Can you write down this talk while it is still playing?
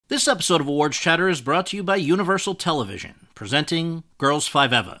This episode of Awards Chatter is brought to you by Universal Television, presenting Girls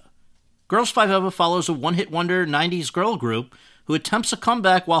 5 Eva. Girls 5 Eva follows a one-hit wonder 90s girl group who attempts a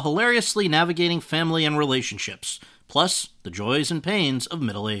comeback while hilariously navigating family and relationships, plus the joys and pains of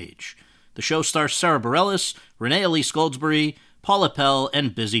middle age. The show stars Sarah Bareilles, Renee Elise Goldsberry, Paula Pell,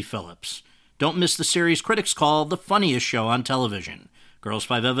 and Busy Phillips. Don't miss the series critics call the funniest show on television. Girls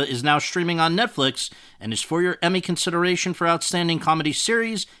 5 Eva is now streaming on Netflix and is for your Emmy consideration for Outstanding Comedy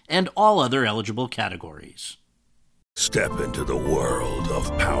Series and all other eligible categories. Step into the world of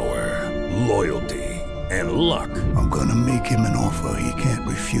power, loyalty, and luck. I'm gonna make him an offer he can't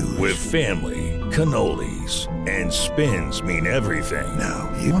refuse. With family, cannolis, and spins mean everything.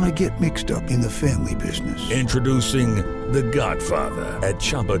 Now, you wanna get mixed up in the family business. Introducing The Godfather at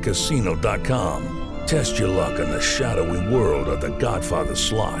ChumbaCasino.com. Test your luck in the shadowy world of The Godfather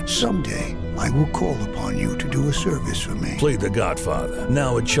slot. Someday, I will call upon you to do a service for me. Play The Godfather,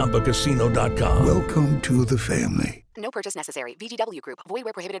 now at ChumbaCasino.com. Welcome to the family. No purchase necessary. VGW Group. Void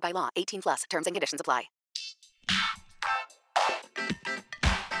where prohibited by law. 18 plus. Terms and conditions apply.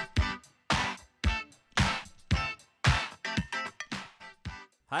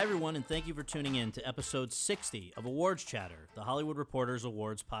 Hi, everyone, and thank you for tuning in to episode 60 of Awards Chatter, the Hollywood Reporters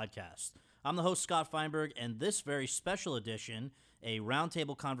Awards podcast. I'm the host, Scott Feinberg, and this very special edition, a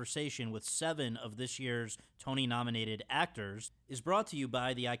roundtable conversation with 7 of this year's Tony-nominated actors, is brought to you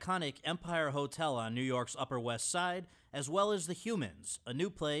by the iconic Empire Hotel on New York's Upper West Side, as well as The Humans, a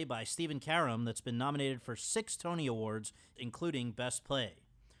new play by Stephen Karam that's been nominated for 6 Tony Awards, including Best Play.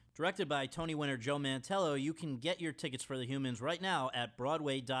 Directed by Tony winner Joe Mantello, you can get your tickets for The Humans right now at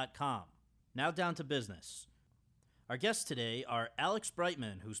Broadway.com. Now down to business. Our guests today are Alex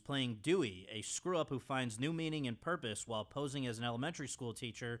Brightman, who's playing Dewey, a screw-up who finds new meaning and purpose while posing as an elementary school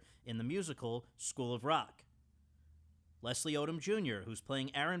teacher in the musical School of Rock. Leslie Odom Jr., who's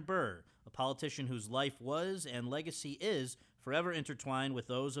playing Aaron Burr, a politician whose life was and legacy is forever intertwined with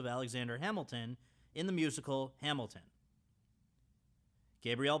those of Alexander Hamilton in the musical Hamilton.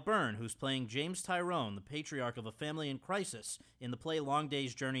 Gabrielle Byrne, who's playing James Tyrone, the patriarch of a family in crisis in the play Long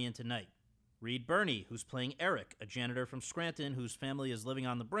Day's Journey into Night. Reed Birney, who's playing Eric, a janitor from Scranton whose family is living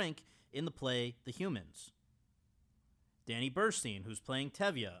on the brink in the play The Humans. Danny Burstein, who's playing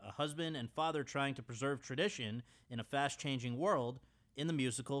Tevye, a husband and father trying to preserve tradition in a fast-changing world in the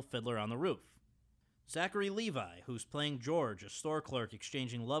musical Fiddler on the Roof. Zachary Levi, who's playing George, a store clerk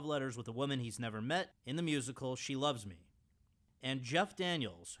exchanging love letters with a woman he's never met in the musical She Loves Me. And Jeff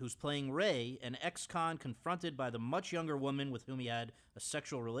Daniels, who's playing Ray, an ex-con confronted by the much younger woman with whom he had a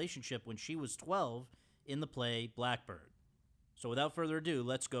sexual relationship when she was 12 in the play Blackbird. So without further ado,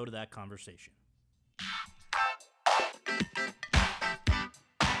 let's go to that conversation.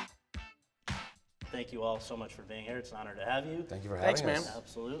 Thank you all so much for being here. It's an honor to have you. Thank you for having us.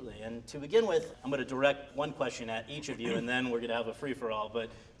 Absolutely. And to begin with, I'm going to direct one question at each of you, and then we're going to have a free-for-all.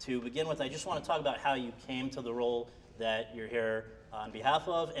 But to begin with, I just want to talk about how you came to the role that you're here on behalf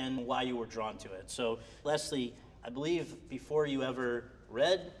of and why you were drawn to it. So, Leslie, I believe before you ever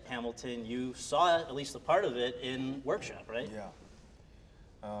read Hamilton, you saw at least a part of it in workshop, right? Yeah.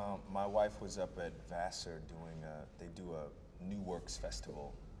 My wife was up at Vassar doing they do a New Works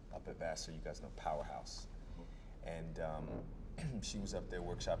Festival up at Vassar. You guys know Powerhouse. And she was up there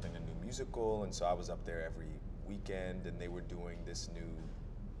workshopping a new musical, and so I was up there every weekend, and they were doing this new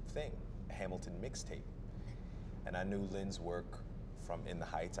thing, a Hamilton mixtape. And I knew Lynn's work from In the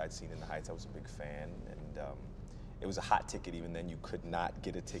Heights. I'd seen In the Heights. I was a big fan. And it was a hot ticket. Even then, you could not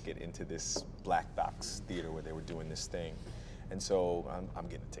get a ticket into this black box theater where they were doing this thing. And so I'm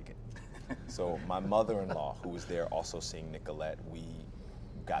getting a ticket. So my mother-in-law, who was there also seeing Nicolette, we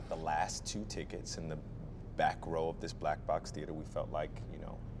got the last 2 tickets in the back row of this black box theater. We felt like,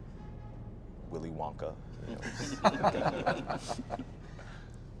 Willy Wonka.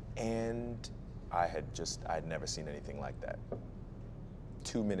 And I had never seen anything like that.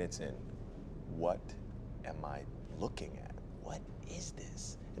 2 minutes in, what am I looking at? What is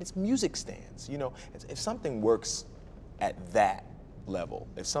this? And it's music stands, If something works at that level,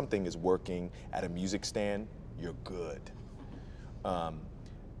 if something is working at a music stand, you're good.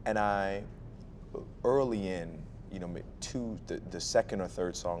 And I, early in, the second or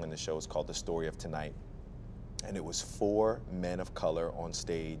third song in the show is called The Story of Tonight. And it was 4 men of color on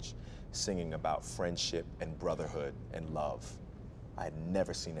stage singing about friendship and brotherhood and love. I had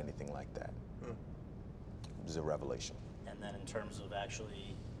never seen anything like that. It was a revelation. And then in terms of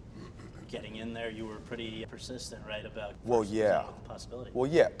actually getting in there, you were pretty persistent, right, about the possibility. Well,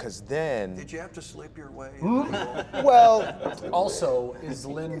 yeah, because then... Did you have to sleep your way? Well... Also, is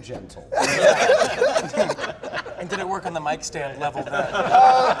Lynn gentle? And did it work on the mic stand level then?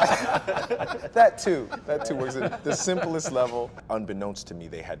 That too works at the simplest level. Unbeknownst to me,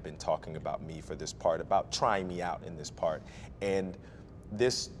 they had been talking about me for this part, about trying me out in this part. And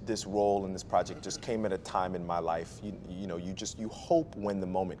this role in this project just came at a time in my life, you hope when the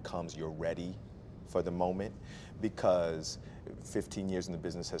moment comes, you're ready for the moment, because 15 years in the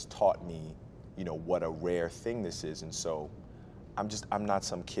business has taught me, what a rare thing this is. And so I'm not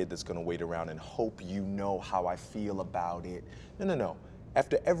some kid that's gonna wait around and hope how I feel about it. No.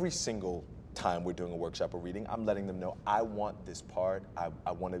 After every single time we're doing a workshop or reading, I'm letting them know I want this part,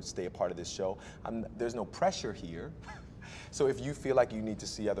 I want to stay a part of this show. There's no pressure here. So if you feel like you need to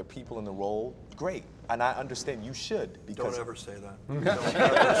see other people in the role, great. And I understand you should, because... Don't ever say that. Don't ever say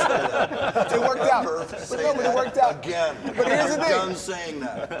that. It worked out. But it worked out. Again. But here's the thing. Done saying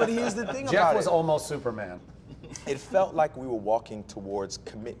that. But here's the thing about it. Jeff was almost Superman. It felt like we were walking towards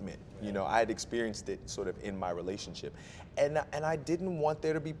commitment. I had experienced it sort of in my relationship. And I didn't want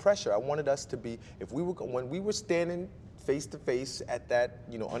there to be pressure. I wanted us to be, when we were standing face to face at that,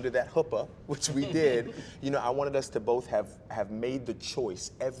 under that chuppah, which we did, I wanted us to both have made the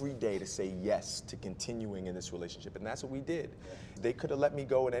choice every day to say yes to continuing in this relationship. And that's what we did. They could have let me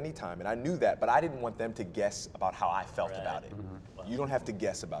go at any time, and I knew that, but I didn't want them to guess about how I felt about it. You don't have to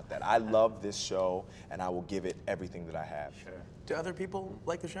guess about that. I love this show, and I will give it everything that I have. Sure. Do other people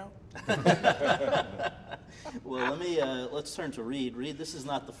like the show? Well, let's turn to Reed. Reed, this is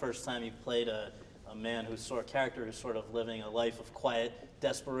not the first time you've played a man character who's sort of living a life of quiet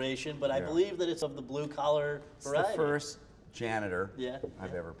desperation, but I believe that it's of the blue collar variety. It's the first janitor Yeah.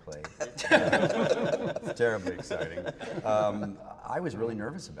 I've ever played. It's terribly exciting. I was really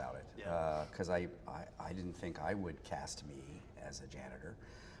nervous about it because I didn't think I would cast me as a janitor,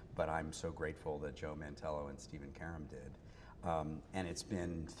 but I'm so grateful that Joe Mantello and Stephen Karam did. And it's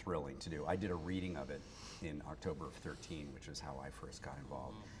been thrilling to do. I did a reading of it in October of 13, which is how I first got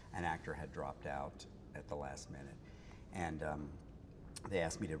involved. An actor had dropped out at the last minute, and they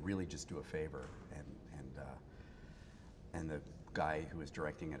asked me to really just do a favor, and the guy who was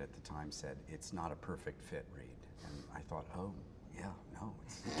directing it at the time said, "It's not a perfect fit, Reed." And I thought, oh, yeah, no,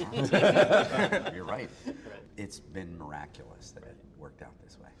 it's not. You're right. It's been miraculous that it worked out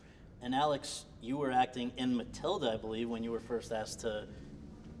this way. And Alex, you were acting in Matilda, I believe, when you were first asked to,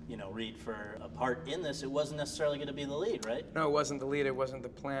 read for a part in this. It wasn't necessarily going to be the lead, right? No, it wasn't the lead. It wasn't the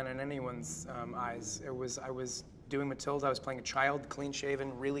plan in anyone's eyes. I was doing Matilda. I was playing a child,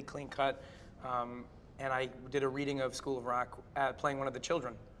 clean-shaven, really clean-cut, and I did a reading of School of Rock, playing one of the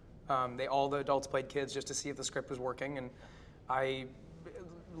children. All the adults played kids just to see if the script was working, and I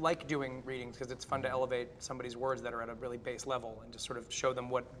like doing readings because it's fun to elevate somebody's words that are at a really base level and just sort of show them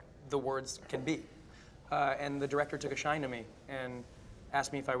what the words can be. And the director took a shine to me and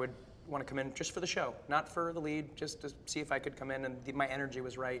asked me if I would want to come in just for the show, not for the lead, just to see if I could come in, and my energy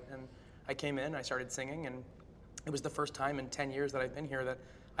was right. And I came in, I started singing, and it was the first time in 10 years that I've been here that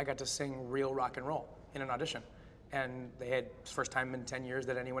I got to sing real rock and roll in an audition. And first time in 10 years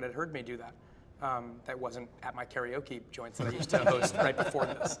that anyone had heard me do that. That wasn't at my karaoke joints that I used to host right before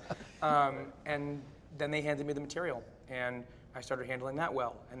this. And then they handed me the material, and I started handling that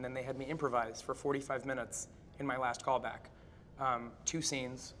well. And then they had me improvise for 45 minutes in my last callback. 2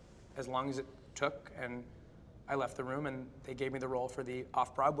 scenes, as long as it took, and I left the room, and they gave me the role for the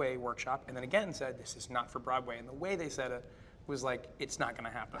off-Broadway workshop, and then again said, "This is not for Broadway." And the way they said it was like, it's not gonna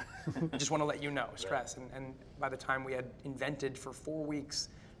happen. I just wanna let you know, stress. And by the time we had invented for 4 weeks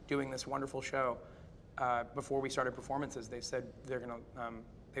doing this wonderful show, before we started performances, they said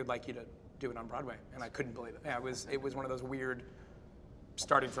they'd like you to do it on Broadway, and I couldn't believe it. Yeah, it was one of those weird,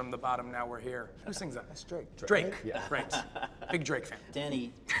 starting from the bottom, now we're here. Who sings that? That's Drake. Drake, yeah. Right. Big Drake fan.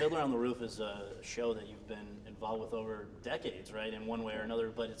 Danny, Fiddler on the Roof is a show that you've been involved with over decades, right, in one way or another,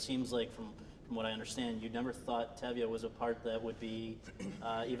 but it seems like from what I understand, you never thought Tevye was a part that would be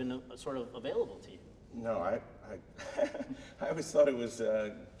even sort of available to you. No, I always thought it was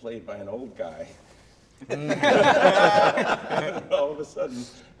played by an old guy. All of a sudden,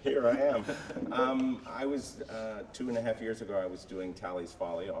 here I am. I was 2.5 years ago. I was doing Tally's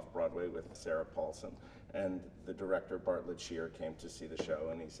Folly off Broadway with Sarah Paulson, and the director Bartlett Shear came to see the show,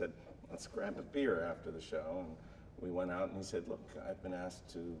 and he said, "Let's grab a beer after the show." And we went out, and he said, "Look, I've been asked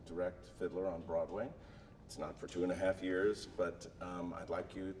to direct Fiddler on Broadway. It's not for 2.5 years, but I'd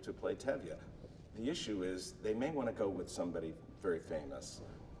like you to play Tevye. The issue is they may want to go with somebody very famous,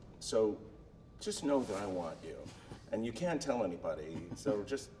 so just know that I want you. And you can't tell anybody, so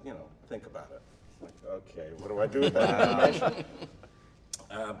just, think about it." Like, okay, what do I do with that information?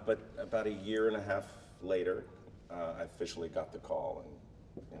 But about 1.5 years later, I officially got the call and,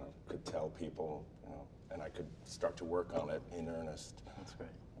 could tell people, and I could start to work on it in earnest. That's great.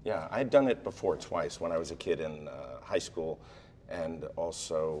 Yeah, I'd done it before twice when I was a kid in high school, and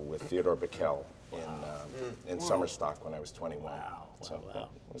also with Theodore Bickel in Summerstock when I was 21. Wow.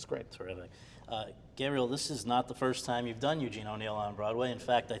 It was great. Terrific. Gabriel, this is not the first time you've done Eugene O'Neill on Broadway. In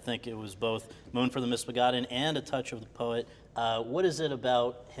fact, I think it was both Moon for the Misbegotten and A Touch of the Poet. What is it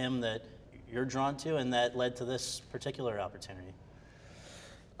about him that you're drawn to and that led to this particular opportunity?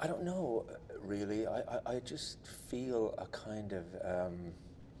 I don't know, really. I just feel a kind of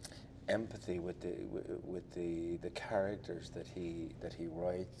empathy with the characters that he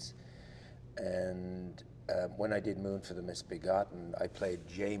writes, and when I did Moon for the Misbegotten, I played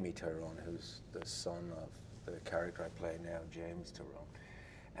Jamie Tyrone, who's the son of the character I play now, James Tyrone,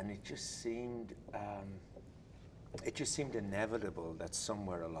 and it just seemed inevitable that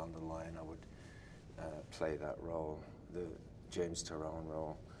somewhere along the line I would play that role, the James Tyrone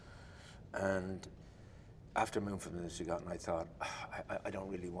role. And after Moon for the Misbegotten, I thought, I don't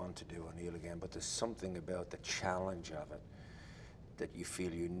really want to do O'Neill again, but there's something about the challenge of it that you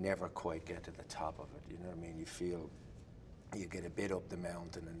feel you never quite get to the top of it. You know what I mean? You feel you get a bit up the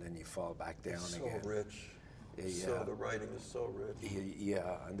mountain and then you fall back down again. So rich. Yeah. So the writing is so rich.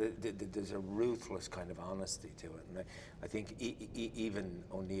 Yeah, and there's a ruthless kind of honesty to it. And I think even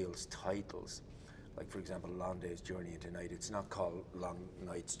O'Neill's titles, like for example, Long Day's Journey into Night, it's not called Long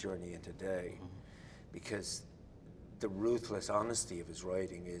Night's Journey into Day, because the ruthless honesty of his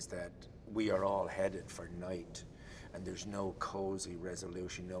writing is that we are all headed for night, and there's no cozy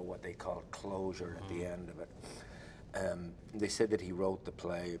resolution, no what they call closure at the end of it. They said that he wrote the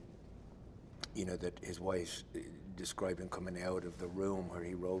play, you know, that his wife described him coming out of the room where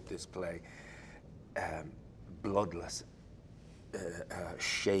he wrote this play, bloodless,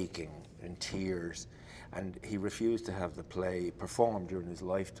 shaking, in tears. And he refused to have the play performed during his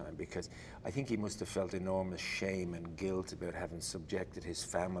lifetime because I think he must have felt enormous shame and guilt about having subjected his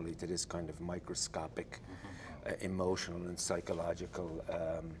family to this kind of microscopic emotional and psychological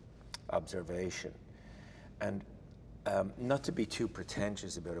observation. And not to be too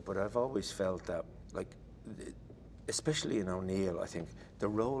pretentious about it, but I've always felt that, like, especially in O'Neill, I think the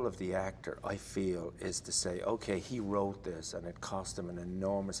role of the actor, I feel, is to say, okay, he wrote this and it cost him an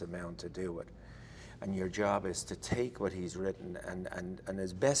enormous amount to do it. And your job is to take what he's written and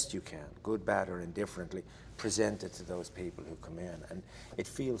as best you can, good, bad, or indifferently, present it to those people who come in. And it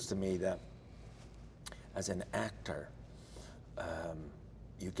feels to me that as an actor,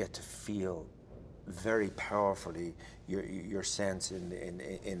 you get to feel very powerfully your sense in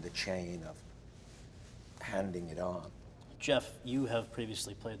the chain of handing it on. Jeff, you have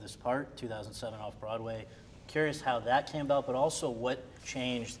previously played this part, 2007 off Broadway. Curious how that came about, but also what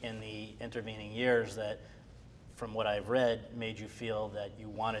changed in the intervening years that, from what I've read, made you feel that you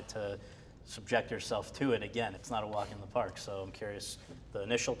wanted to subject yourself to it again. It's not a walk in the park, so I'm curious the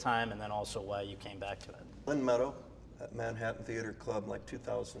initial time and then also why you came back to it. Lynn Meadow at Manhattan Theater Club, like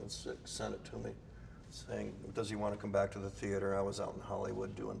 2006, sent it to me, saying, does he want to come back to the theater? I was out in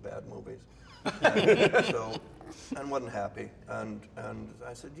Hollywood doing bad movies. and wasn't happy. And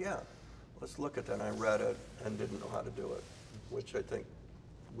I said, yeah, let's look at that. And I read it and didn't know how to do it, which I think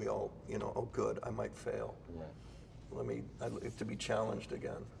we all, you know, oh good, I might fail. Right. I'd like to be challenged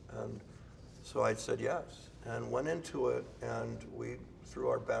again. And so I said yes, and went into it, and we threw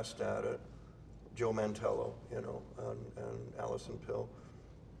our best at it. Joe Mantello, you know, and Alison Pill.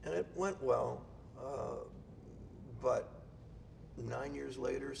 And it went well, but 9 years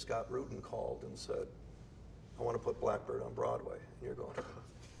later, Scott Rudin called and said, I want to put Blackbird on Broadway. And you're going,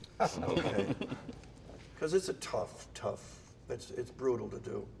 okay. Because it's a tough, it's brutal to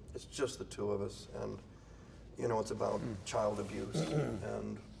do. It's just the two of us, and you know, it's about child abuse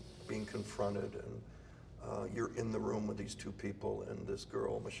and being confronted, and you're in the room with these two people, and this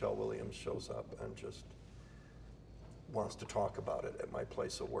girl, Michelle Williams, shows up and just wants to talk about it at my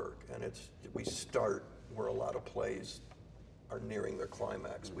place of work. And we start where a lot of plays are nearing their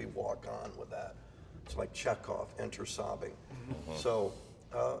climax. We walk on with that. It's like Chekhov, enter sobbing. So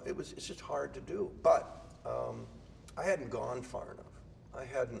it's just hard to do. But I hadn't gone far enough. I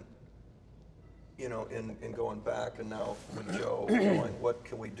hadn't, you know, in going back, and now with Joe going, what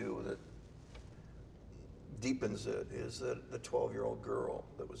can we do that deepens it, is that the 12-year-old girl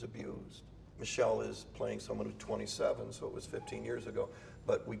that was abused. Michelle is playing someone who's 27, so it was 15 years ago,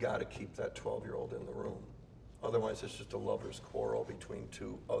 but we got to keep that 12-year-old in the room. Otherwise, it's just a lover's quarrel between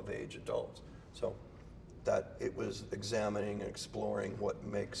two of-age adults. So that it was examining and exploring what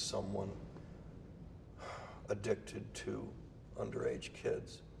makes someone addicted to underage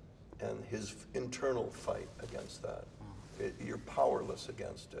kids and his internal fight against that. You're powerless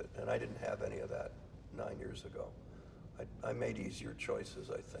against it, and I didn't have any of that 9 years ago. I made easier choices,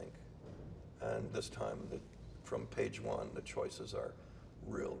 I think. And this time, from page 1, the choices are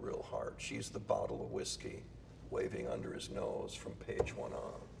real hard. She's the bottle of whiskey waving under his nose from page 1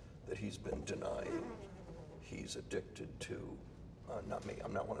 on that he's been denying he's addicted to. Not me,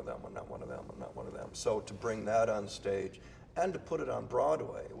 I'm not one of them, I'm not one of them, I'm not one of them. So to bring that on stage and to put it on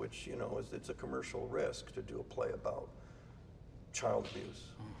Broadway, which, it's a commercial risk to do a play about child abuse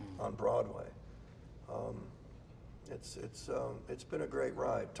on Broadway. It's been a great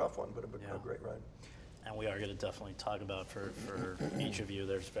ride, tough one, but a great ride. And we are going to definitely talk about for each of you.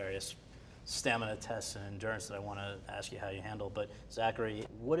 There's various stamina tests and endurance that I want to ask you how you handle. But Zachary,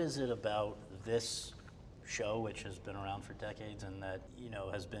 what is it about this show, which has been around for decades and that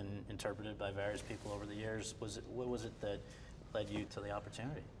has been interpreted by various people over the years? What was it that led you to the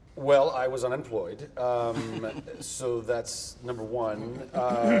opportunity? Well, I was unemployed, so that's number one.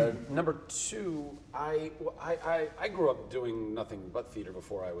 Number two, I grew up doing nothing but theater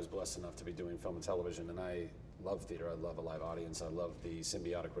before I was blessed enough to be doing film and television, and I love theater. I love a live audience. I love the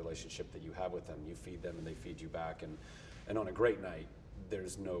symbiotic relationship that you have with them. You feed them and they feed you back, and on a great night,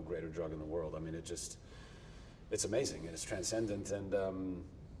 there's no greater drug in the world. I mean, it's amazing and it's transcendent. And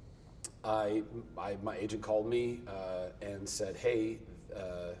my agent called me and said, hey,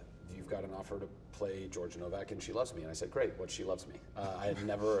 you've got an offer to play Georgia Novak, and she loves me. And I said, great, what She Loves Me. I'd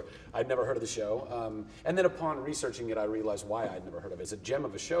never heard of the show. And then upon researching it, I realized why I'd never heard of it. It's a gem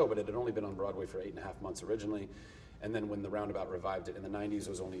of a show, but it had only been on Broadway for 8.5 months originally. And then when the Roundabout revived it in the 90s, it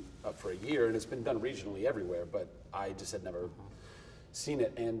was only up for a year, and it's been done regionally everywhere, but I just had never seen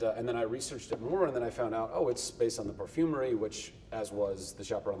it. And then I researched it more, and then I found out, it's based on The Perfumery, which, as was The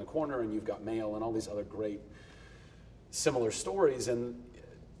Shop Around the Corner, and You've Got Mail, and all these other great similar stories. And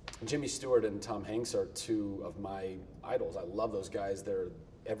Jimmy Stewart and Tom Hanks are two of my idols. I love those guys. They're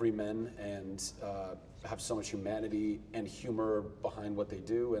everymen and have so much humanity and humor behind what they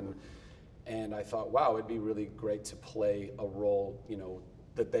do. And I thought, wow, it'd be really great to play a role,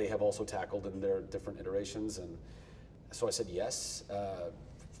 that they have also tackled in their different iterations. And so I said yes.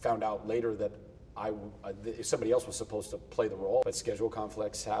 Found out later that somebody else was supposed to play the role, but schedule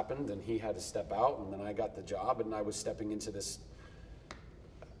conflicts happened, and he had to step out, and then I got the job, and I was stepping into this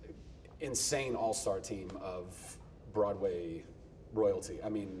insane all-star team of Broadway royalty. I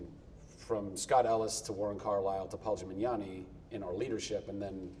mean, from Scott Ellis to Warren Carlyle to Paul Giuliani in our leadership, and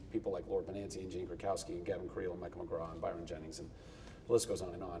then people like Lord Benanti and Gene Krakowski and Gavin Creel and Michael McGraw and Byron Jennings, and the list goes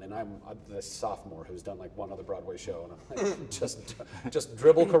on. And I'm the sophomore who's done like one other Broadway show, and I'm like, just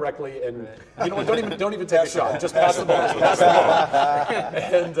dribble correctly, and you know what? Don't even take a shot. Just pass the ball. Pass the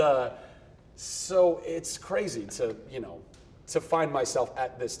ball. And so it's crazy to find myself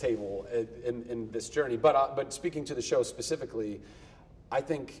at this table in this journey. But speaking to the show specifically, I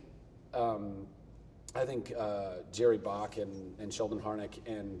think Jerry Bach and Sheldon Harnick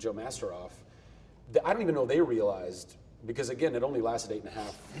and Joe Masteroff, I don't even know they realized, because again, it only lasted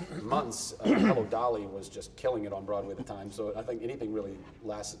 8.5 months. Hello Dolly was just killing it on Broadway at the time, so I think anything really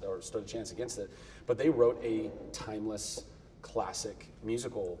lasted or stood a chance against it. But they wrote a timeless, classic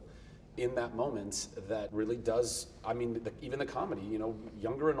musical in that moment that really does, even the comedy,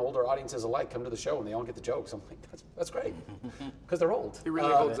 younger and older audiences alike come to the show and they all get the jokes. I'm like, that's great, because they're old. It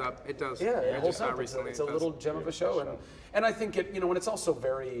really holds up. It does. Yeah, it holds up. It's a little gem of a show, and I think it, and it's also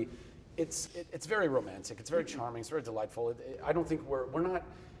very, it's very romantic. It's very charming. It's very delightful. I don't think we're not.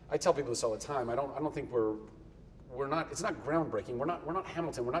 I tell people this all the time. I don't think we're not. It's not groundbreaking. We're not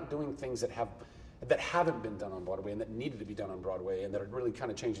Hamilton. We're not doing things that haven't been done on Broadway and that needed to be done on Broadway and that are really kind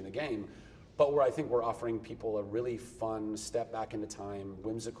of changing the game, but where I think we're offering people a really fun step back into time,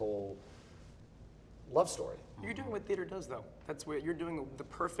 whimsical love story. You're doing what theater does, though. That's what you're doing, the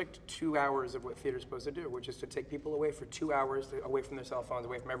perfect 2 hours of what theater's supposed to do, which is to take people away for 2 hours, away from their cell phones,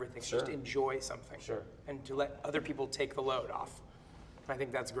 away from everything, Sure. just enjoy something. Sure. And to let other people take the load off. I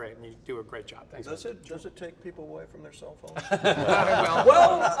think that's great, and you do a great job. Thanks. Does it take people away from their cell phones?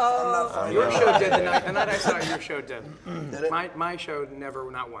 Your show did. The night I saw your show did. Did it? My show never,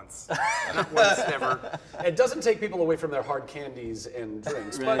 not once. Not once, never. It doesn't take people away from their hard candies and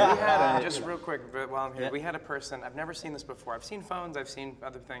drinks. But we had, just real quick, while I'm here, we had a person, I've never seen this before. I've seen phones, I've seen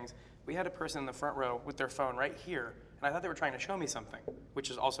other things. We had a person in the front row with their phone right here, and I thought they were trying to show me something,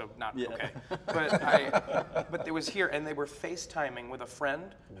 which is also not okay. But it was here, and they were FaceTiming with a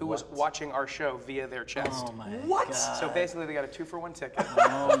friend who was watching our show via their chest. Oh my God. So basically, they got a 2-for-1 ticket.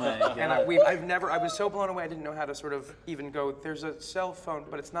 Oh my God. And I was so blown away, I didn't know how to sort of even go, there's a cell phone,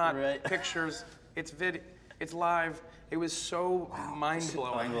 but it's not pictures, it's video, it's live. It was so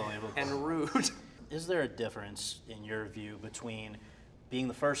mind-blowing and rude. Is there a difference, in your view, between being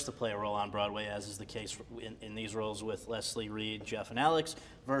the first to play a role on Broadway, as is the case in these roles with Leslie Reed, Jeff, and Alex,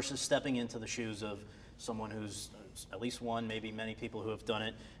 versus stepping into the shoes of someone who's at least one, maybe many people who have done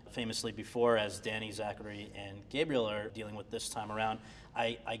it famously before, as Danny, Zachary, and Gabriel are dealing with this time around.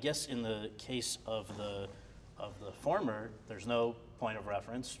 I guess in the case of the former, there's no point of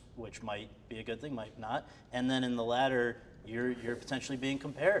reference, which might be a good thing, might not. And then in the latter, you're potentially being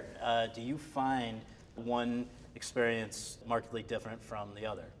compared. Do you find one experience markedly different from the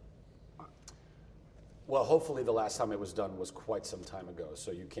other? Well, hopefully the last time it was done was quite some time ago,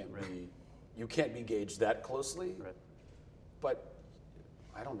 so you can't be gauged that closely. Right. But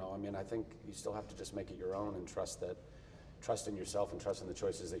I don't know. I mean, I think you still have to just make it your own and trust in yourself and trust in the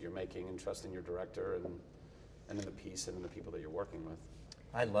choices that you're making and trust in your director and in the piece and in the people that you're working with.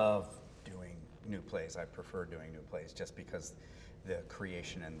 I love doing new plays. I prefer doing new plays just because the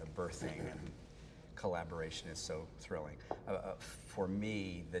creation and the birthing and collaboration is so thrilling. For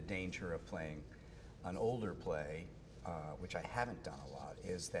me, the danger of playing an older play, which I haven't done a lot,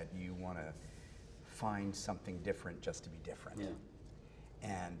 is that you want to find something different just to be different. Yeah.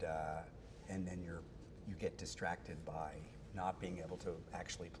 And then you get distracted by not being able to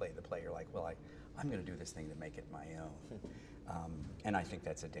actually play the play. You're like, well, I'm going to do this thing to make it my own. And I think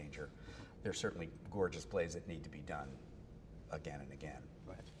that's a danger. There's certainly gorgeous plays that need to be done again and again.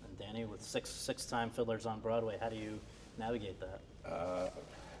 Right. And Danny, with six-time Fiddlers on Broadway, how do you navigate that?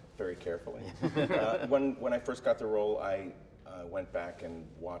 Very carefully. When I first got the role, I went back and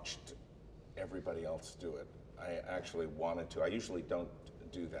watched everybody else do it. I actually wanted to. I usually don't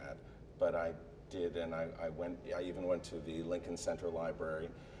do that, but I did, and I even went to the Lincoln Center Library.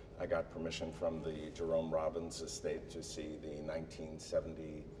 I got permission from the Jerome Robbins estate to see the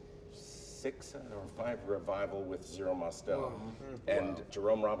 1976 or 5 revival with Zero Mostel. And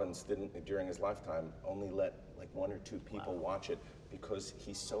Jerome Robbins didn't, during his lifetime, only let like 1 or 2 people watch it because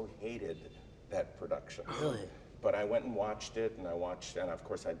he so hated that production. Really? But I went and watched it, and of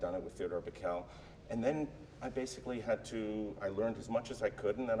course I'd done it with Theodore Bickel. And then I basically I learned as much as I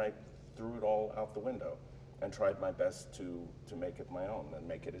could, and then I threw it all out the window and tried my best to make it my own and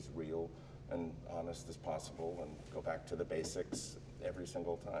make it as real and honest as possible and go back to the basics every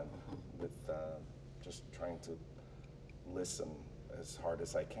single time with just trying to listen as hard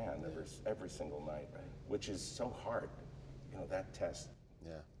as I can every single night, which is so hard, that test.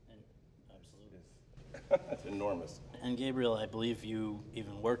 Yeah. Absolutely. It's enormous. And Gabriel, I believe you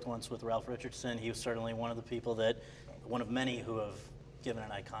even worked once with Ralph Richardson. He was certainly one of the people one of many who have given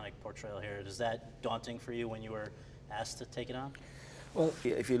an iconic portrayal here. Is that daunting for you when you were asked to take it on? Well,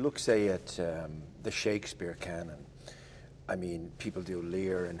 if you look, say, at the Shakespeare canon, I mean, people do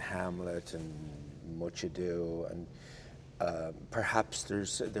Lear and Hamlet and Much Ado, and perhaps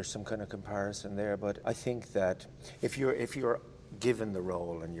there's some kind of comparison there. But I think that if you're given the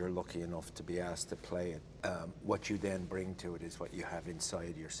role and you're lucky enough to be asked to play it, what you then bring to it is what you have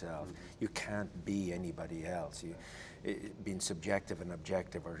inside yourself. Mm-hmm. You can't be anybody else. Being subjective and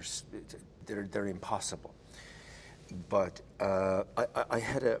objective they're impossible. But I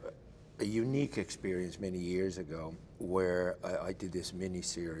had a unique experience many years ago where I did this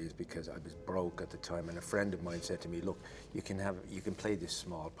mini-series because I was broke at the time, and a friend of mine said to me, look, you can play this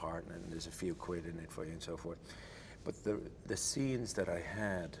small part and there's a few quid in it for you and so forth. But the scenes that I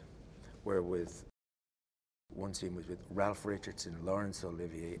had were one scene was with Ralph Richardson, Laurence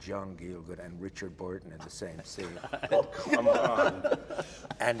Olivier, John Gielgud, and Richard Burton in the same scene. Oh, come on.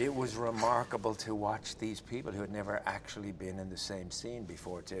 And it was remarkable to watch these people who had never actually been in the same scene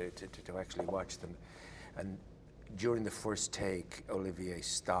before to actually watch them. And during the first take, Olivier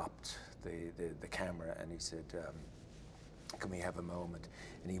stopped the camera and he said, can we have a moment?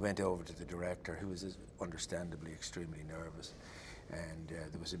 And he went over to the director, who was understandably extremely nervous. And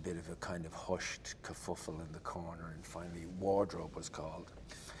there was a bit of a kind of hushed kerfuffle in the corner, and finally wardrobe was called.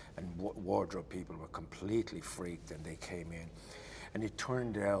 And wardrobe people were completely freaked, and they came in. And it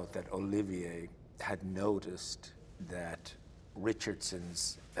turned out that Olivier had noticed that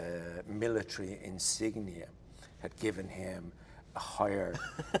Richardson's military insignia had given him a higher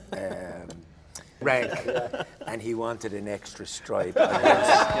rank, and he wanted an extra stripe on his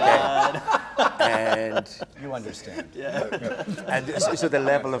and you understand. Yeah. And so the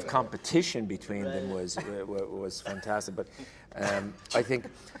level of competition between them was fantastic. But I think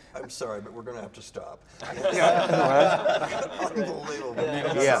I'm sorry, but we're going to have to stop. Unbelievable.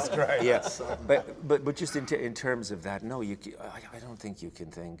 Yeah. But just in terms of that, no, I don't think you can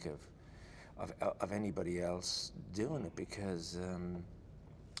think of anybody else doing it, because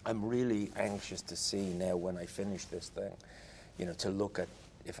I'm really anxious to see now when I finish this thing, to look at,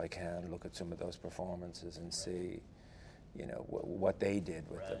 if I can, look at some of those performances and see, what they did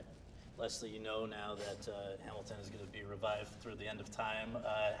with them. Leslie, you know now that Hamilton is going to be revived through the end of time.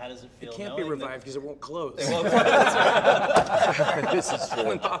 How does it feel? It can't be revived because it won't close. It won't close. This is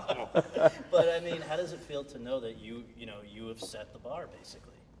true. Impossible. But I mean, how does it feel to know that you have set the bar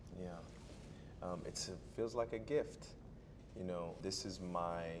basically? Yeah, it feels like a gift. This is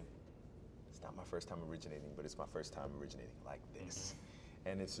it's not my first time originating, but it's my first time originating like this.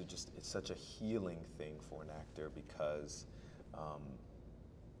 And it's such a healing thing for an actor because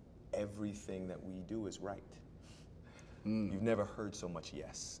everything that we do is right. You've never heard so much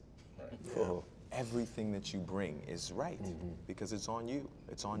yes. Right. Yeah. Everything that you bring is right because it's on you.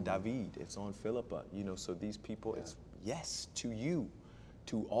 It's on David. It's on Philippa. So these people, it's yes to you,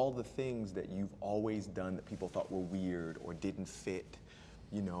 to all the things that you've always done that people thought were weird or didn't fit,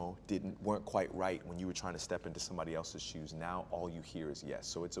 weren't quite right when you were trying to step into somebody else's shoes. Now all you hear is yes.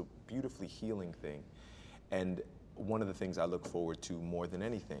 So it's a beautifully healing thing. And one of the things I look forward to more than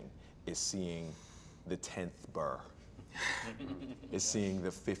anything is seeing the 10th burr. Is seeing the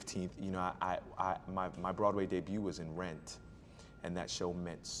 15th. My Broadway debut was in Rent, and that show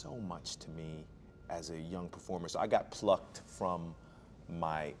meant so much to me as a young performer. So I got plucked from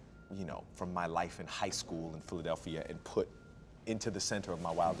my life in high school in Philadelphia and put into the center of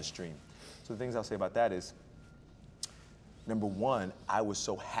my wildest dream. So the things I'll say about that is, number one, I was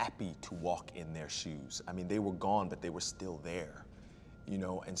so happy to walk in their shoes. I mean, they were gone, but they were still there,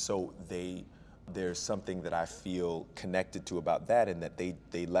 and so there's something that I feel connected to about that, and that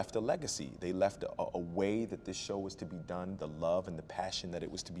they left a legacy. They left a way that this show was to be done, the love and the passion that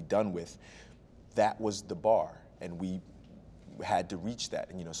it was to be done with. That was the bar, and we had to reach that,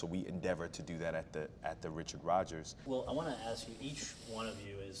 and so we endeavored to do that at the Richard Rodgers. Well, I want to ask you, each one of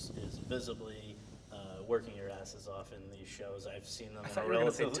you is visibly working your asses off in these shows. I've seen them. I thought you were going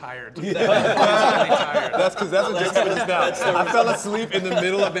to say tired. That's because that's what just put us down. I fell asleep in the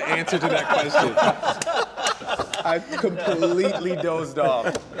middle of the answer to that question. I completely dozed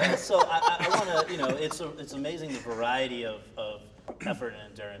off. So I want to, it's amazing the variety of effort and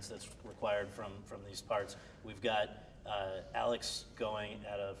endurance that's required from these parts. We've got Alex going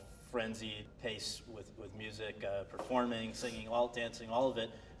at a frenzied pace with music, performing, singing, dancing, all of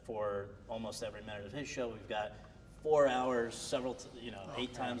it for almost every minute of his show. We've got 4 hours,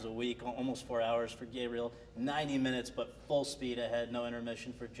 8 times a week, almost 4 hours for Gabriel, 90 minutes, but full speed ahead, no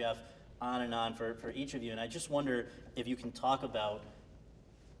intermission for Jeff, on and on for each of you. And I just wonder if you can talk about,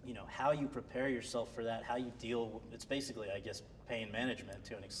 how you prepare yourself for that, how you deal, it's basically, I guess, pain management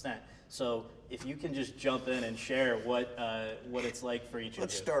to an extent. So if you can just jump in and share what it's like for each of you.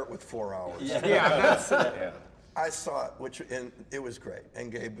 Let's start with 4 hours. Yeah. I saw it, and it was great,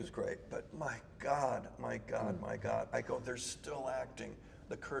 and Gabe was great, but my God. I go, they're still acting.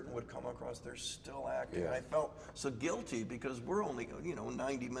 The curtain would come across, they're still acting. Yeah. I felt so guilty because we're only,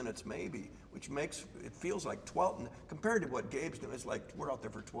 90 minutes maybe, which makes, it feels like 12, compared to what Gabe's doing, it's like we're out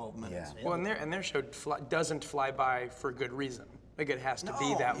there for 12 minutes. Yeah. Well, and their show doesn't fly by for good reason. Like it has to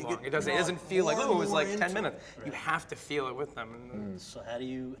be that long. It doesn't feel like, it was like 10 minutes. Right. You have to feel it with them. So how do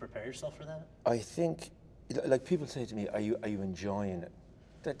you prepare yourself for that? I think, like people say to me, are you enjoying it?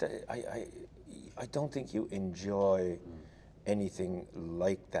 I don't think you enjoy anything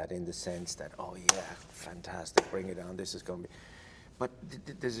like that in the sense that, oh yeah, fantastic, bring it on, this is going to be. But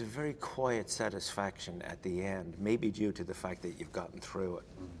there's a very quiet satisfaction at the end, maybe due to the fact that you've gotten through it.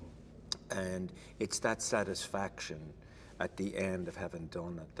 And it's that satisfaction at the end of having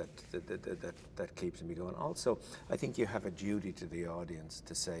done it that keeps me going. Also, I think you have a duty to the audience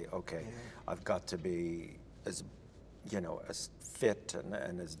to say, okay, I've got to be as fit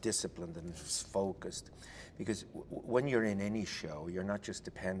and as disciplined and as focused. Because when you're in any show, you're not just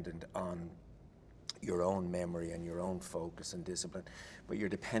dependent on your own memory and your own focus and discipline, but you're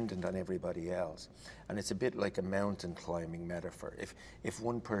dependent on everybody else. And it's a bit like a mountain climbing metaphor. If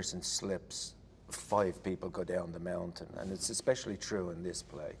one person slips, 5 people go down the mountain. And it's especially true in this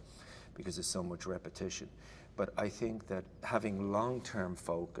play because there's so much repetition. But I think that having long-term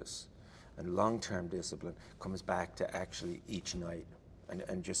focus and long-term discipline comes back to actually each night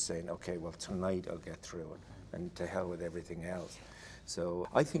and just saying, okay, well, tonight I'll get through it, and to hell with everything else. So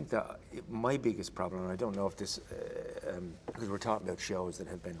I think that my biggest problem, and I don't know if this, because we're talking about shows that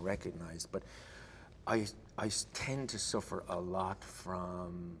have been recognized, but I tend to suffer a lot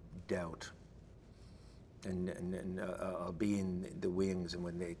from doubt. And I'll be in the wings, and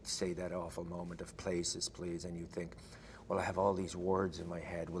when they say that awful moment of places, please, and you think, well, I have all these words in my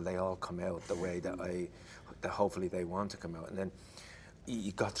head, will they all come out the way that hopefully they want to come out? And then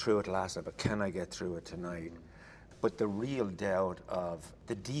you got through it last night, but can I get through it tonight? But the real doubt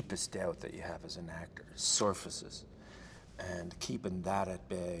the deepest doubt that you have as an actor surfaces And keeping that at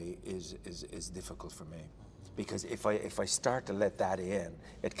bay is difficult for me, because if I start to let that in,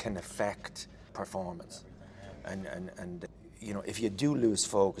 it can affect performance. And you know, if you do lose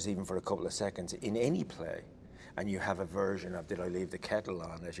focus even for a couple of seconds in any play, and you have a version of "Did I leave the kettle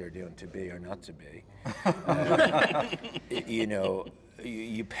on?" as you're doing "To Be or Not to Be," you know,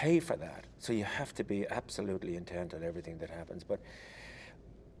 you pay for that. So you have to be absolutely intent on everything that happens. But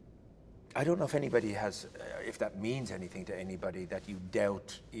I don't know if anybody has, if that means anything to anybody, that you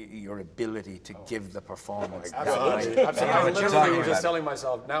doubt your ability to give the performance. Absolutely. I literally was just telling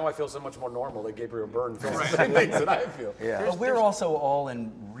myself, now I feel so much more normal that Gabriel Byrne feels the same things that I feel. Yeah. But we're also all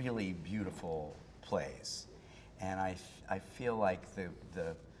in really beautiful plays. And I feel like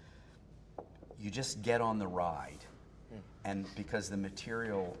you just get on the ride. And because the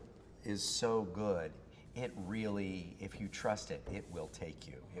material is so good, it really, if you trust it, it will take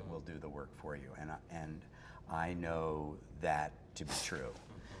you. It will do the work for you. And I know that to be true,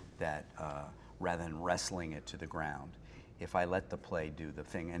 that rather than wrestling it to the ground, if I let the play do the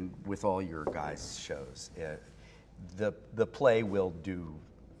thing, and with all your guys' shows, the play will do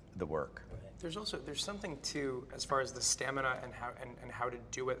the work. There's something too, as far as the stamina and how to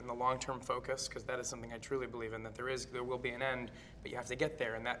do it, and the long-term focus, because that is something I truly believe in, that there will be an end, but you have to get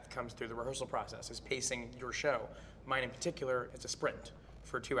there, and that comes through the rehearsal process, is pacing your show. Mine in particular, it's a sprint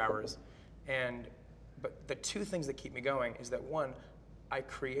for 2 hours, but the two things that keep me going is that, one, I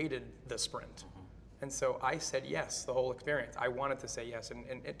created the sprint, and so I said yes the whole experience. I wanted to say yes,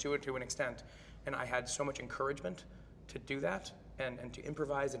 and to an extent, and I had so much encouragement to do that, and to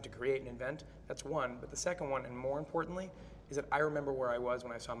improvise and to create and invent. That's one. But the second one, and more importantly, is that I remember where I was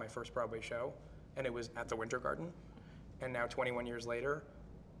when I saw my first Broadway show, and it was at the Winter Garden. And now 21 years later,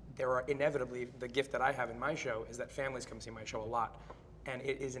 there are inevitably, the gift that I have in my show is that families come see my show a lot. And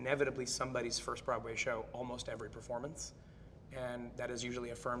it is inevitably somebody's first Broadway show almost every performance. And that is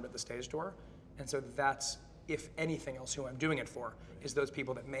usually affirmed at the stage door. And so that's, if anything else, who I'm doing it for, is those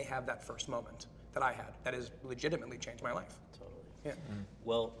people that may have that first moment that I had that has legitimately changed my life. Yeah.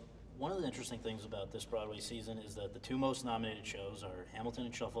 Well, one of the interesting things about this Broadway season is that the two most nominated shows are Hamilton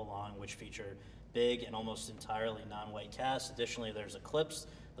and Shuffle Along, which feature big and almost entirely non-white casts. Additionally, there's Eclipse,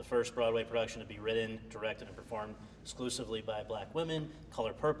 the first Broadway production to be written, directed, and performed exclusively by Black women,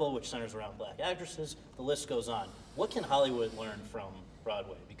 Color Purple, which centers around Black actresses. The list goes on. What can Hollywood learn from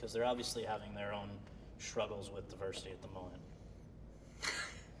Broadway? Because they're obviously having their own struggles with diversity at the moment.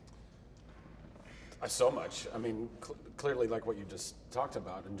 So much. I mean, clearly, like what you just talked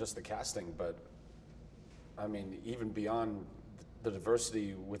about, and just the casting, but I mean, even beyond the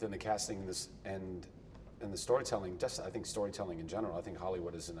diversity within the casting and the storytelling, just I think storytelling in general, I think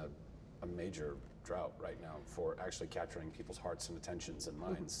Hollywood is in a major drought right now for actually capturing people's hearts and attentions and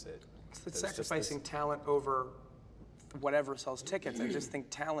minds. It's sacrificing talent over whatever sells tickets. I just think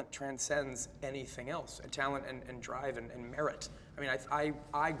talent transcends anything else. Talent and drive and merit. I mean,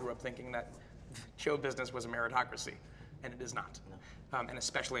 I grew up thinking that show business was a meritocracy, and it is not, and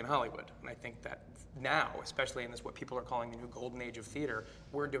especially in Hollywood. And I think that now, especially in this what people are calling the new golden age of theater,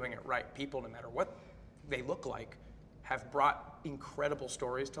 we're doing it right. People, no matter what they look like, have brought incredible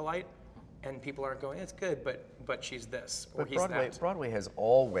stories to light, and people aren't going, it's good, but she's this, or he's that. Broadway has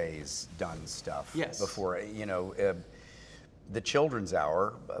always done stuff before. You know, the Children's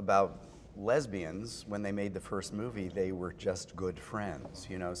Hour about lesbians, when they made the first movie, they were just good friends,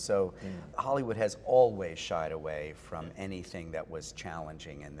 you know. So Hollywood has always shied away from anything that was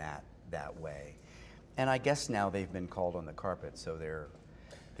challenging in that way. And I guess now they've been called on the carpet, so they're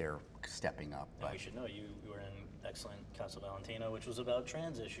stepping up. And we should know you were in excellent Casa Valentino, which was about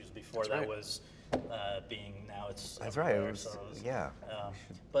trans issues before was being, now it's That's right. It was,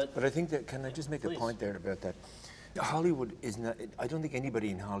 but I think that, can I just make a point there about that? Hollywood is not, I don't think anybody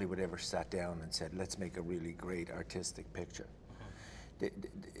in Hollywood ever sat down and said, let's make a really great artistic picture.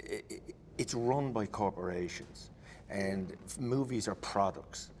 It's run by corporations, and movies are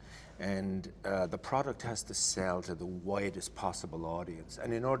products. And the product has to sell to the widest possible audience.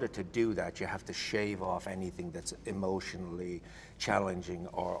 And in order to do that, you have to shave off anything that's emotionally challenging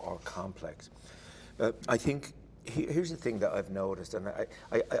or complex. I think, here's the thing that I've noticed, and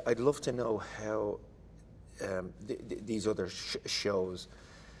I'd love to know how these other shows,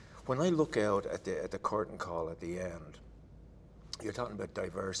 when I look out at the curtain call at the end, you're talking about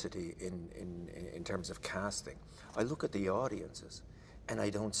diversity in terms of casting. I look at the audiences, and I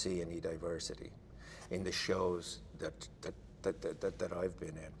don't see any diversity in the shows that I've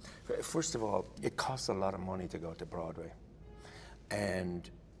been in. First of all, it costs a lot of money to go to Broadway, and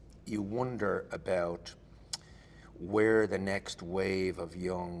you wonder about where the next wave of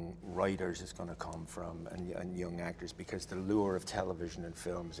young writers is going to come from and young actors, because the lure of television and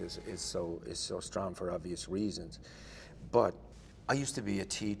films is so strong for obvious reasons. But I used to be a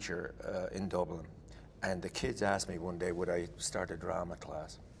teacher in Dublin, and the kids asked me one day, would I start a drama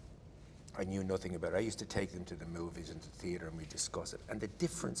class? I knew nothing about it. I used to take them to the movies and to theater, and we discuss it. And the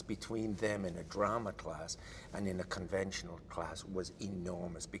difference between them in a drama class and in a conventional class was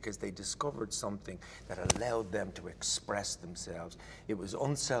enormous, because they discovered something that allowed them to express themselves. It was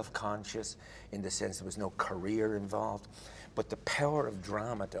unself-conscious in the sense there was no career involved. But the power of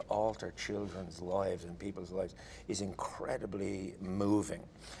drama to alter children's lives and people's lives is incredibly moving.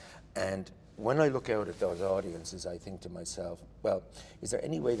 And when I look out at those audiences, I think to myself, well, is there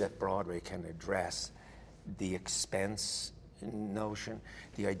any way that Broadway can address the expense notion,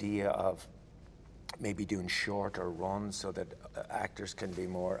 the idea of maybe doing shorter runs so that actors can be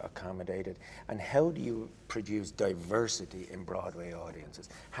more accommodated? And how do you produce diversity in Broadway audiences?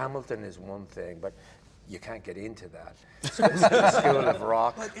 Hamilton is one thing, but you can't get into that. School of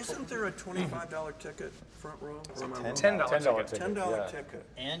Rock. But isn't there a $25 ticket front row? $10 ticket. $10 ticket.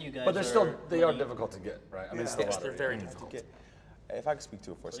 And you guys But they are difficult to get, right? I mean, it's Yes, they're very difficult. If I could speak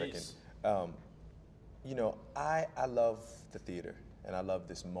to it for a Please. second. You know, I love the theater, and I love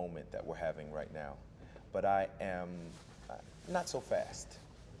this moment that we're having right now. But I am not so fast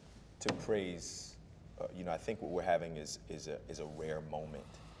to praise. You know, I think what we're having is a rare moment.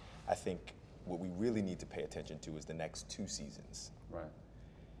 I think what we really need to pay attention to is the next 2 seasons. Right.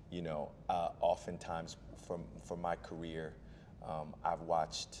 You know, oftentimes from my career, I've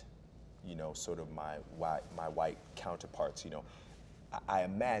watched, you know, sort of my white counterparts. You know, I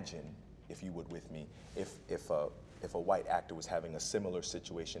imagine, if you would with me, if a white actor was having a similar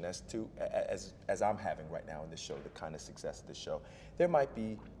situation as I'm having right now in this show, the kind of success of this show, there might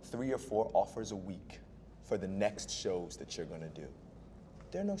be 3 or 4 offers a week for the next shows that you're going to do.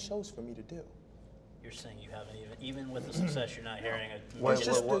 There are no shows for me to do. You're saying you haven't even with the success, you're not hearing it.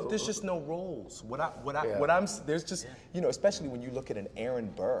 There's just no roles. There's just, you know, especially when you look at an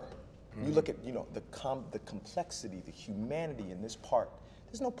Aaron Burr, you look at, you know, the complexity, the humanity in this part.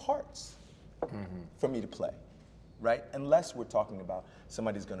 There's no parts for me to play, right? Unless we're talking about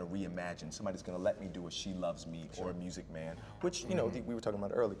somebody's going to reimagine, somebody's going to let me do a She Loves Me or a Music Man, which, you know, we were talking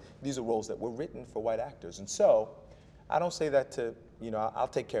about earlier. These are roles that were written for white actors, and so I don't say that to, you know, I'll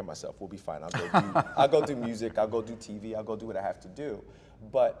take care of myself. We'll be fine. I'll go do music. I'll go do TV. I'll go do what I have to do.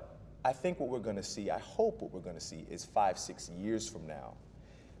 But I think what we're going to see, I hope what we're going to see is 5-6 years from now,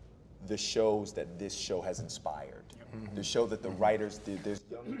 the shows that this show has inspired. The show that the writers did. There's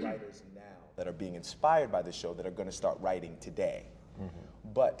young writers now that are being inspired by the show that are going to start writing today.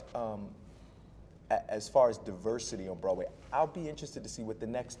 But as far as diversity on Broadway, I'll be interested to see what the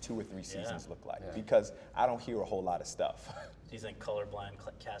next 2 or 3 seasons look like, because I don't hear a whole lot of stuff. Do you think colorblind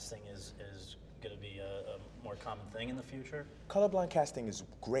casting is going to be a more common thing in the future? Colorblind casting is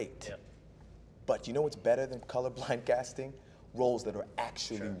great, but you know what's better than colorblind casting? Roles that are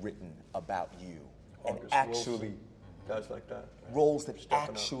actually written about you, and August actually Wilson, guys like that. Roles that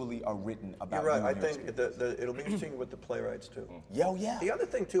actually are written about You're right. you. I and your think experience. it'll be interesting with the playwrights too. Yeah, yeah. The other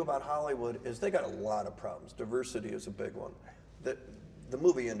thing too about Hollywood is they got a lot of problems. Diversity is a big one. The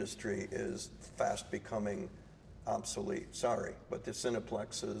movie industry is fast becoming obsolete. Sorry, but the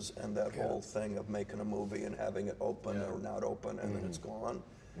cineplexes and that whole thing of making a movie and having it open or not open and then it's gone.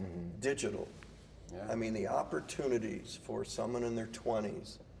 Digital. I mean, the opportunities for someone in their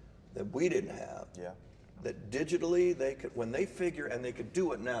 20s that we didn't have. That digitally they could, when they figure, and they could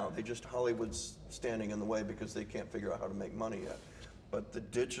do it now, they just, Hollywood's standing in the way because they can't figure out how to make money yet. But the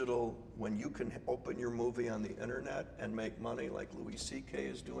digital, when you can open your movie on the internet and make money like Louis C.K.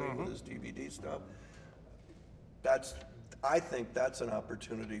 is doing with his DVD stuff, I think that's an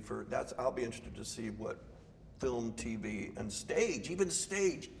opportunity I'll be interested to see what film, TV, and stage, even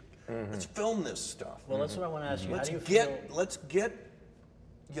stage, let's film this stuff. Well, that's what I want to ask you. Let's How do you feel? Let's get,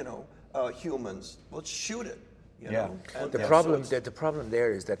 you know, humans. Let's shoot it. You know? And The problem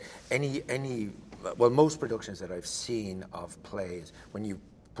there is that most productions that I've seen of plays, when you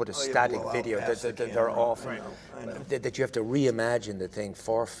put a static blow out video, past the they're camera. often I know. that you have to reimagine the thing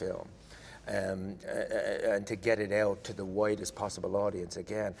for film. And to get it out to the widest possible audience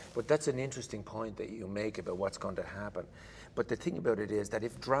again. But that's an interesting point that you make about what's going to happen. But the thing about it is that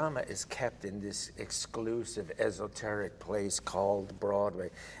if drama is kept in this exclusive, esoteric place called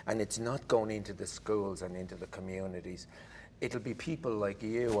Broadway, and it's not going into the schools and into the communities, it'll be people like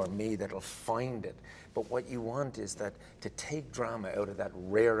you or me that'll find it. But what you want is that to take drama out of that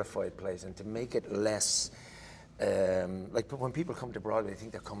rarefied place and to make it less, like when people come to Broadway, they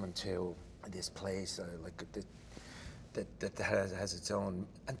think they're coming to this place, that has its own,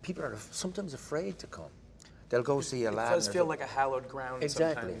 and people are sometimes afraid to come. They'll go see Aladdin. It does feel like a hallowed ground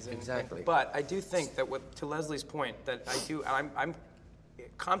Exactly, sometimes. exactly. But I do think that, to Leslie's point, that I'm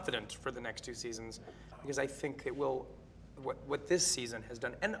confident for the next 2 seasons, because I think it will, what this season has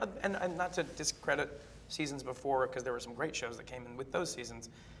done, and not to discredit seasons before, because there were some great shows that came in with those seasons,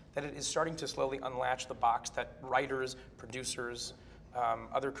 that it is starting to slowly unlatch the box that writers, producers,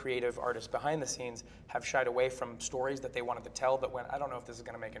 other creative artists behind the scenes have shied away from stories that they wanted to tell that went, I don't know if this is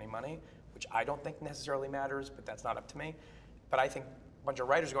going to make any money, which I don't think necessarily matters, but that's not up to me. But I think a bunch of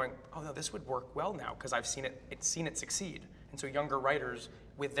writers are going, oh no, this would work well now because I've seen it succeed. And so younger writers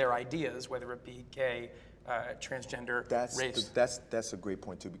with their ideas, whether it be gay, transgender, race. That's a great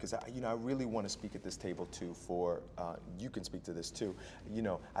point too, because I really want to speak at this table too. For you can speak to this too.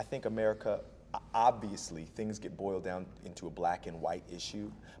 I think America. Obviously, things get boiled down into a black and white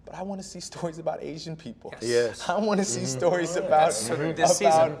issue, but I want to see stories about Asian people. Yes. I want to see stories about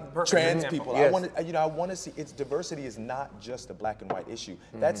trans people. Yes. I want to see its diversity is not just a black and white issue.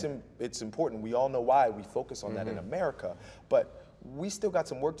 It's important. We all know why we focus on that in America, but we still got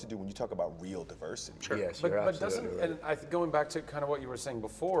some work to do when you talk about real diversity. Sure. Yes, but doesn't, right. And going back to kind of what you were saying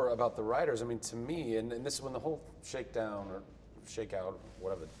before about the writers, I mean, to me, and this is when the whole shakedown or shakeout,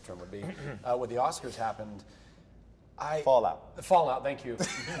 whatever the term would be, with the Oscars happened. Fallout, thank you.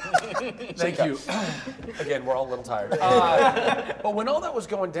 Thank you. Again, we're all a little tired. But when all that was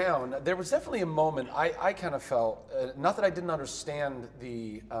going down, there was definitely a moment I kind of felt, not that I didn't understand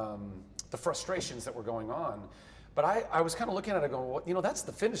the frustrations that were going on, but I was kind of looking at it going, well, that's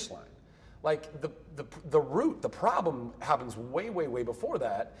the finish line. Like the root, the problem happens way, way, way before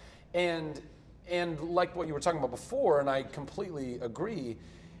that. And like what you were talking about before, and I completely agree,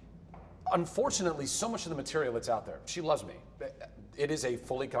 unfortunately, so much of the material that's out there, She Loves Me, it is a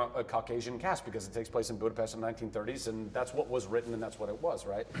fully Caucasian cast because it takes place in Budapest in the 1930s, and that's what was written and that's what it was,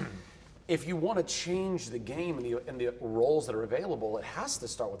 right? If you want to change the game and the roles that are available, it has to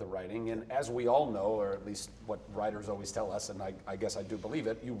start with the writing, and as we all know, or at least what writers always tell us, and I guess I do believe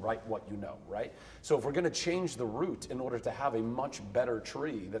it, you write what you know, right? So if we're going to change the root in order to have a much better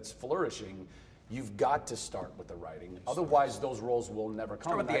tree that's flourishing, you've got to start with the writing. Otherwise, those roles will never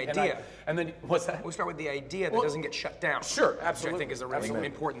come. Start with the idea. And then, what's that? We start with the idea that doesn't get shut down. Sure, absolutely. Which I think is a really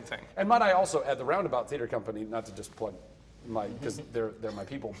important thing. And might I also add, the Roundabout Theater Company, not to just plug because they're my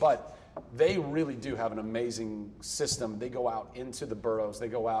people, but they really do have an amazing system. They go out into the boroughs, they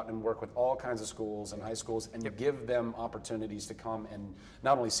go out and work with all kinds of schools and high schools and give them opportunities to come and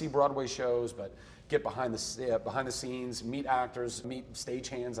not only see Broadway shows, but get behind the scenes, meet actors, meet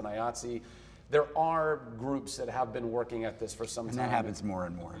stagehands and IATSE. There are groups that have been working at this for some time. And that happens more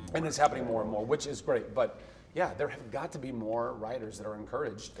and more and more. And it's happening more and more, which is great. But yeah, there have got to be more writers that are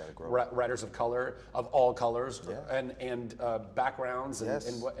encouraged. Writers of color, of all colors, and backgrounds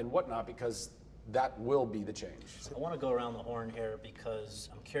and whatnot, because that will be the change. I want to go around the horn here because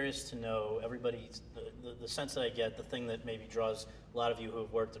I'm curious to know the sense that I get, the thing that maybe draws a lot of you who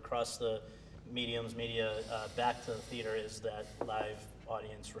have worked across the media back to the theater is that live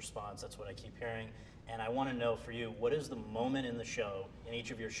audience response. That's what I keep hearing. And I want to know for you, what is the moment in the show, in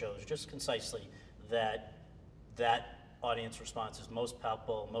each of your shows, just concisely, that audience response is most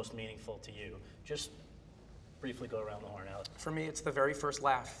palpable, most meaningful to you? Just briefly go around the horn, Alex. For me, it's the very first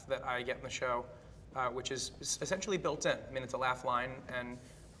laugh that I get in the show, which is essentially built in. I mean, it's a laugh line, and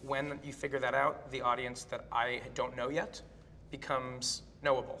when you figure that out, the audience that I don't know yet becomes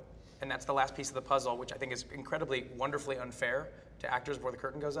knowable. And that's the last piece of the puzzle, which I think is incredibly, wonderfully unfair to actors before the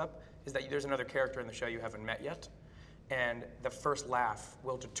curtain goes up, is that there's another character in the show you haven't met yet. And the first laugh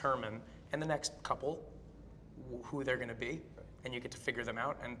will determine, and the next couple, who they're going to be, and you get to figure them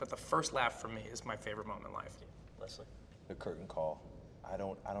out. But the first laugh for me is my favorite moment in life. Leslie? The curtain call. I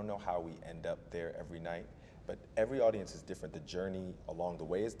don't know how we end up there every night, but every audience is different. The journey along the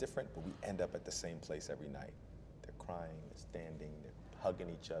way is different, but we end up at the same place every night. They're crying, they're standing, they're hugging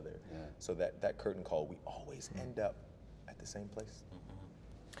each other. Yeah. So that curtain call, we always end up at the same place.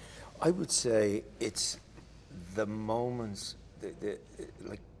 I would say it's the moments,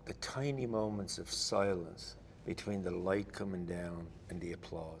 like the tiny moments of silence between the light coming down and the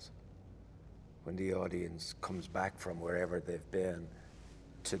applause. When the audience comes back from wherever they've been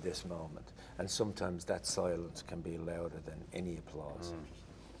to this moment. And sometimes that silence can be louder than any applause.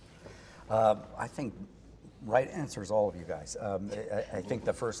 I think right answers all of you guys. I think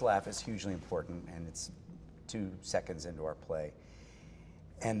the first laugh is hugely important, and it's 2 seconds into our play.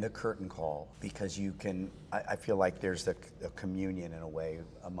 And the curtain call, because you can, I feel like there's a communion in a way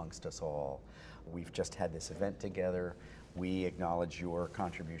amongst us all. We've just had this event together. We acknowledge your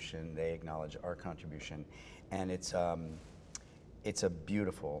contribution. They acknowledge our contribution, and it's a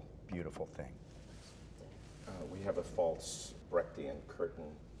beautiful, beautiful thing. We have a false Brechtian curtain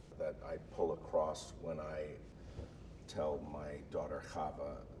that I pull across when I tell my daughter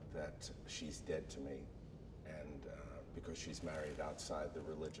Chava that she's dead to me, and because she's married outside the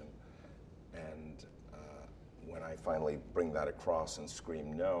religion. And when I finally bring that across and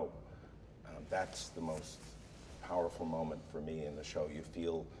scream no, that's the most powerful moment for me in the show. You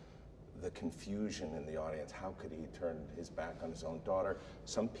feel the confusion in the audience. How could he turn his back on his own daughter?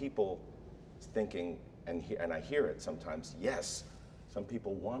 Some people thinking, and I hear it sometimes, yes, some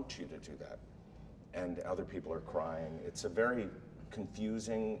people want you to do that. And other people are crying. It's a very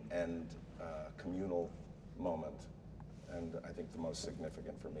confusing and communal moment, and I think the most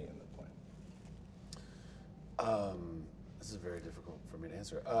significant for me in the play. This is very difficult for me to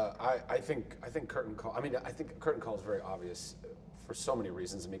answer. I think curtain call. I mean, I think curtain call is very obvious for so many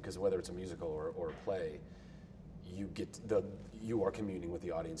reasons. I mean, because whether it's a musical or a play, you are communing with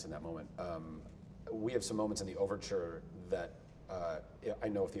the audience in that moment. We have some moments in the overture that I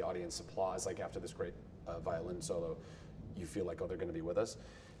know if the audience applauds, like after this great violin solo, you feel like, oh, they're going to be with us.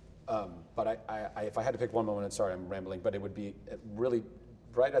 But if I had to pick one moment, and sorry, I'm rambling, but it would be really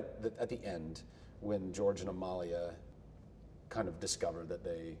right at the end when George and Amalia kind of discover that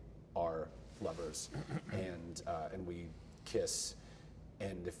they are lovers, and we kiss.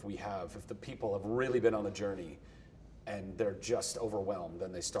 And if the people have really been on the journey, and they're just overwhelmed,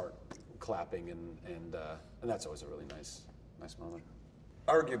 then they start clapping, and that's always a really nice moment.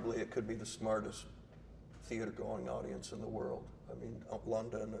 Arguably, it could be the smartest theater-going audience in the world. I mean,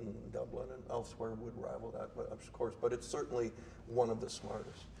 London and Dublin and elsewhere would rival that, but of course. But it's certainly one of the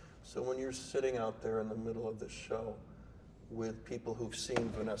smartest. So when you're sitting out there in the middle of this show with people who've seen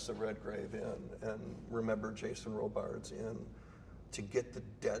Vanessa Redgrave in and remember Jason Robards in, to get the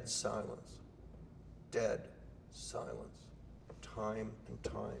dead silence, time and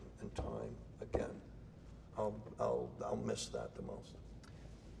time and time again, I'll miss that the most.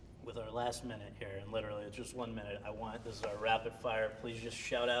 With our last minute here, and literally it's just 1 minute, this is our rapid fire. Please just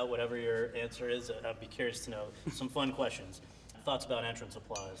shout out whatever your answer is. I'd be curious to know some fun questions. Thoughts about entrance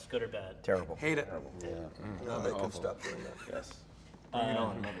applause, good or bad? Terrible. Hate it. Terrible. Yeah. No, they can stop doing that. Yes. Bring it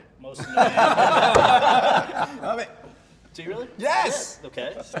on. Love it. Most annoying. Love it. Do you really? Yes. Yeah.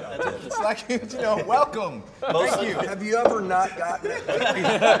 Okay. It's like, welcome. Thank you. Have you ever not gotten it?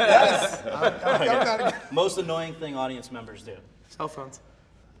 Yes. I've got it. Most annoying thing audience members do? Cell phones.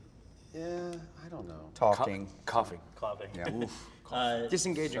 Yeah, I don't know. Talking. Coughing. Coughing. Yeah.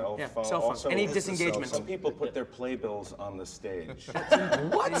 Disengaging. Cell Yeah, phone. cell phone. Also, Any it's the cell. disengagement. Some people put their playbills on the stage.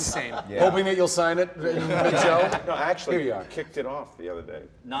 What? Insane. Yeah. Hoping that you'll sign it in mid-show? No, actually, Here you are. kicked it off the other day.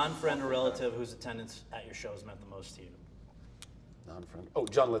 Non-friend or relative whose attendance at your shows meant the most to you? Non-friend. Oh,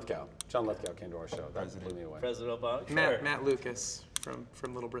 John Lithgow. John Lithgow came to our show. That blew me away. President Obama? Sure. Matt Lucas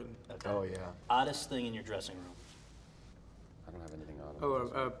from Little Britain. Okay. Oh, yeah. Oddest thing in your dressing room? I don't have anything on.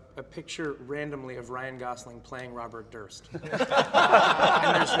 Oh, a picture randomly of Ryan Gosling playing Robert Durst. And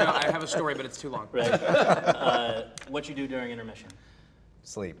I have a story, but it's too long. Right. What you do during intermission?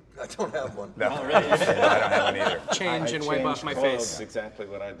 Sleep. I don't have one. No. Oh, really? I don't have one either. Change and wipe off my face. Exactly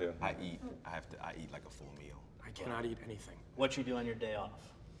what I do. I eat. I eat like a full meal. I cannot eat anything. What you do on your day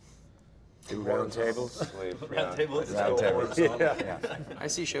off? Do round tables. Sleep. Round tables? Round tables. Yeah. I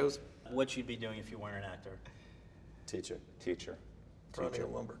see shows. What you'd be doing if you weren't an actor? Teacher. Teacher. Running a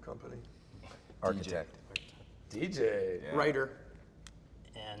lumber company. Architect. DJ. Yeah. Writer.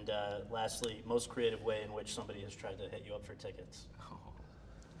 And lastly, most creative way in which somebody has tried to hit you up for tickets?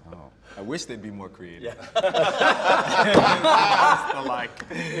 Oh. I wish they'd be more creative. Yeah.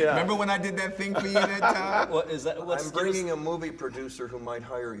 Remember when I did that thing for you that time? What is that? I'm bringing a movie producer who might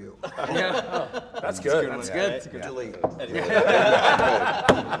hire you. That's good. That's good. Yeah. Delete.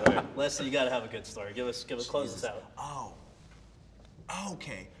 Leslie, you got to have a good story. Give us, close us out. Oh.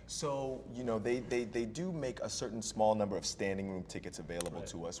 Okay. So, they do make a certain small number of standing room tickets available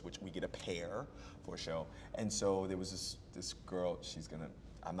to us, which we get a pair for a show. And so there was this girl,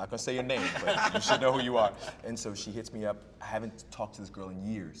 I'm not gonna say your name, but you should know who you are. And so she hits me up. I haven't talked to this girl in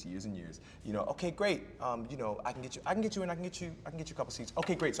years and years. Okay, great. I can get you in. I can get you a couple seats.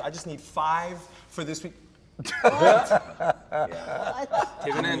 Okay, great. So I just need 5 for this week. Give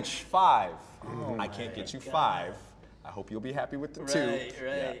an inch. 5. I can't get you 5. I hope you'll be happy with the 2. Right.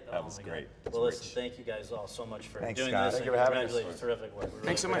 Yeah, that Oh was my great. God. Well, listen, thank you guys all so much for Thanks, doing Scott. this. Thank and you for having us. congratulations, terrific work. We really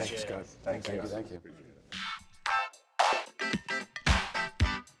Thanks so much. appreciate it. Thank you. Thank you.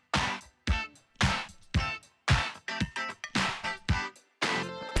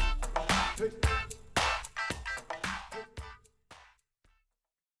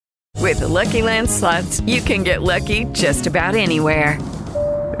 With the Lucky Land Slots, you can get lucky just about anywhere.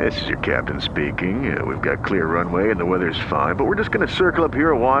 This is your captain speaking. We've got clear runway and the weather's fine, but we're just going to circle up here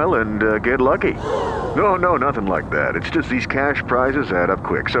a while and get lucky. No, nothing like that. It's just these cash prizes add up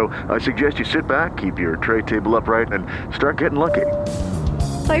quick. So I suggest you sit back, keep your tray table upright, and start getting lucky.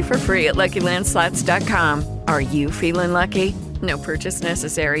 Play for free at LuckyLandSlots.com. Are you feeling lucky? No purchase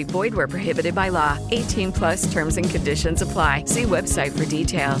necessary. Void where prohibited by law. 18+ terms and conditions apply. See website for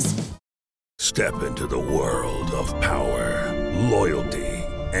details. Step into the world of power, loyalty,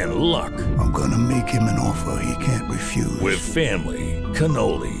 and luck. I'm gonna make him an offer he can't refuse. With family,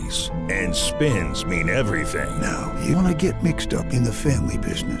 cannolis, and spins mean everything. Now, you wanna get mixed up in the family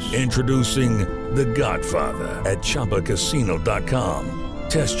business. Introducing The Godfather at ChumbaCasino.com.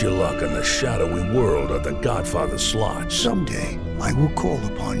 Test your luck in the shadowy world of The Godfather slot. Someday, I will call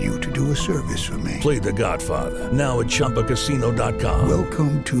upon you to do a service for me. Play The Godfather now at ChumbaCasino.com.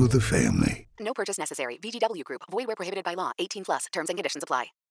 Welcome to the family. No purchase necessary. VGW Group. Void where prohibited by law. 18+. Terms and conditions apply.